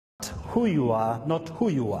who you are, not who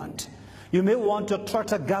you want. You may want to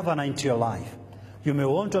attract a governor into your life. You may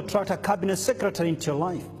want to attract a cabinet secretary into your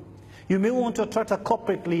life. You may want to attract a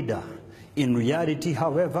corporate leader. In reality,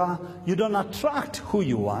 however, you don't attract who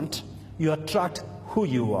you want, you attract who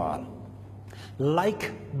you are.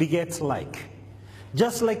 Like begets like.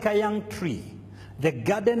 Just like a young tree, the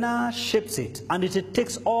gardener shapes it, and it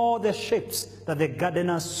takes all the shapes that the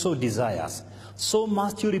gardener so desires. So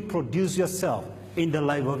must you reproduce yourself in the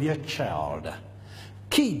life of your child.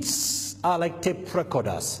 Kids are like tape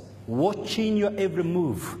recorders, watching your every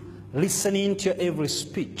move, listening to your every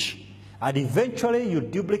speech, and eventually you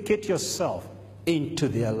duplicate yourself into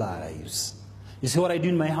their lives. You see what I do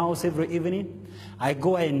in my house every evening? I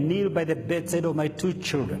go and kneel by the bedside of my 2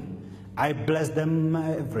 children. I bless them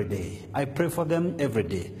every day. I pray for them every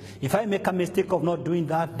day. If I make a mistake of not doing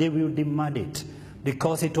that, they will demand it,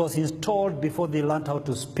 because it was installed before they learned how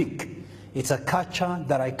to speak. It's a culture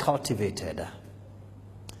that I cultivated.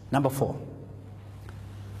 Number 4,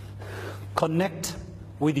 connect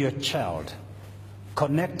with your child.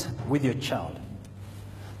 Connect with your child.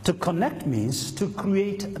 To connect means to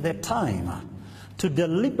create the time, to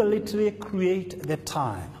deliberately create the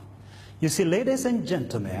time. You see, ladies and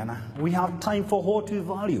gentlemen, we have time for what we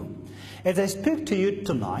value. As I speak to you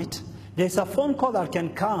tonight, there's a phone call that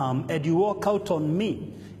can come and you walk out on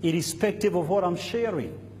me, irrespective of what I'm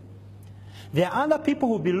sharing. There are other people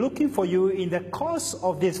who will be looking for you in the course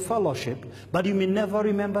of this fellowship, but you may never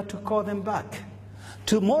remember to call them back.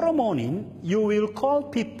 Tomorrow morning, you will call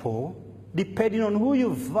people depending on who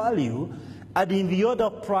you value and in the order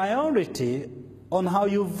of priority on how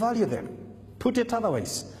you value them. Put it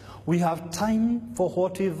otherwise, we have time for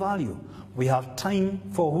what we value. We have time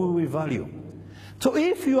for who we value. So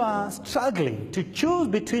if you are struggling to choose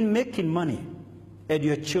between making money and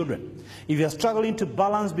your children, if you are struggling to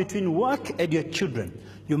balance between work and your children,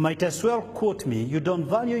 you might as well quote me, you don't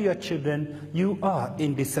value your children, you are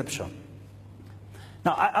in deception.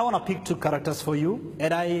 Now, I want to pick 2 characters for you,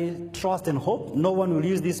 and I trust and hope no one will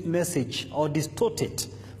use this message or distort it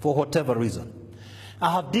for whatever reason.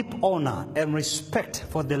 I have deep honor and respect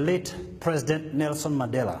for the late President Nelson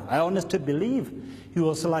Mandela. I honestly believe he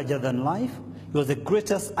was larger than life. He was the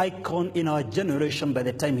greatest icon in our generation by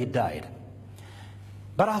the time he died.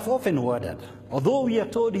 But I've often wondered, although we are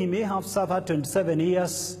told he may have suffered 27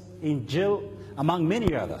 years in jail, among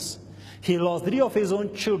many others, he lost 3 of his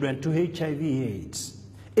own children to HIV/AIDS.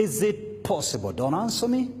 Is it possible? Don't answer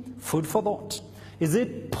me. Food for thought. Is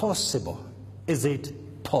it possible? Is it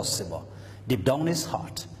possible? Deep down his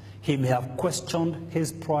heart, he may have questioned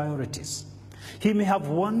his priorities. He may have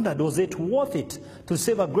wondered, was it worth it to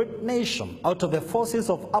save a great nation out of the forces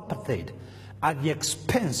of apartheid at the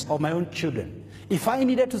expense of my own children? If I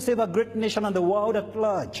needed to save a great nation and the world at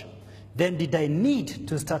large, then did I need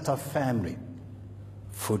to start a family?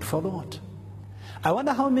 Food for thought. I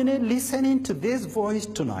wonder how many listening to this voice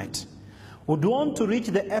tonight would want to reach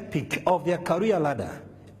the epic of their career ladder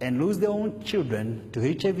and lose their own children to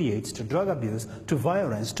HIV/AIDS, to drug abuse, to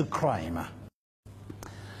violence, to crime.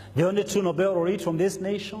 The only true Nobel laureate from this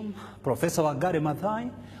nation, Professor Wangari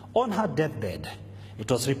Maathai, on her deathbed,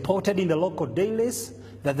 it was reported in the local dailies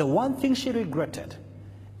that the one thing she regretted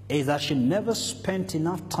is that she never spent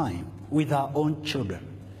enough time with her own children.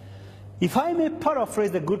 If I may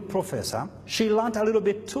paraphrase the good professor, she learned a little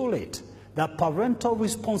bit too late that parental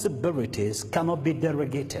responsibilities cannot be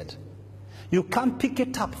delegated. You can't pick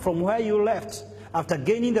it up from where you left after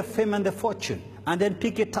gaining the fame and the fortune and then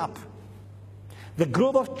pick it up. The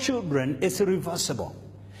growth of children is irreversible.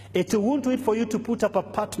 It won't wait for you to put up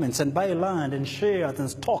apartments and buy land and shares and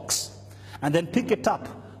stocks and then pick it up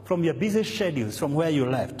from your busy schedules from where you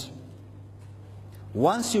left.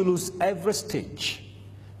 Once you lose every stage,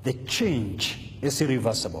 the change is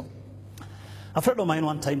irreversible. A friend of mine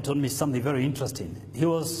one time told me something very interesting. He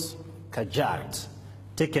was carjacked,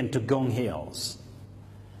 taken to Gong Hills,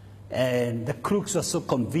 and the crooks were so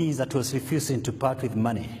convinced that he was refusing to part with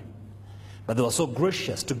money. But they were so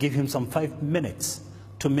gracious to give him some 5 minutes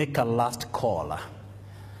to make a last call.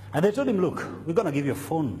 And they told him, look, we're going to give you a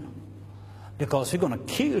phone because we're going to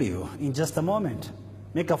kill you in just a moment.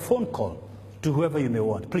 Make a phone call to whoever you may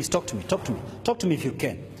want. Please talk to me, talk to me. Talk to me if you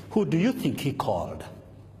can. Who do you think he called?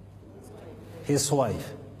 His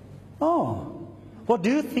wife. Oh, what do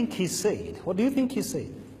you think he said? What do you think he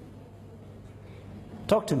said?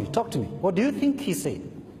 Talk to me, talk to me. What do you think he said?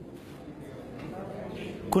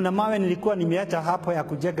 Kuna mawe nilikuwa nimeacha hapo ya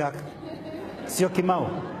kujenga, sio kimao.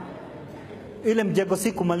 Ile mjengo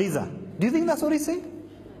si kumaliza. Do you think that's what he said?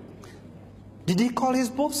 Did he call his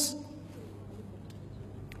boss?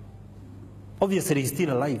 Obviously, he's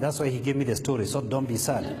still alive. That's why he gave me the story, so don't be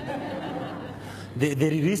sad. They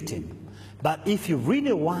released him. But if you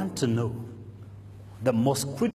really want to know the most critical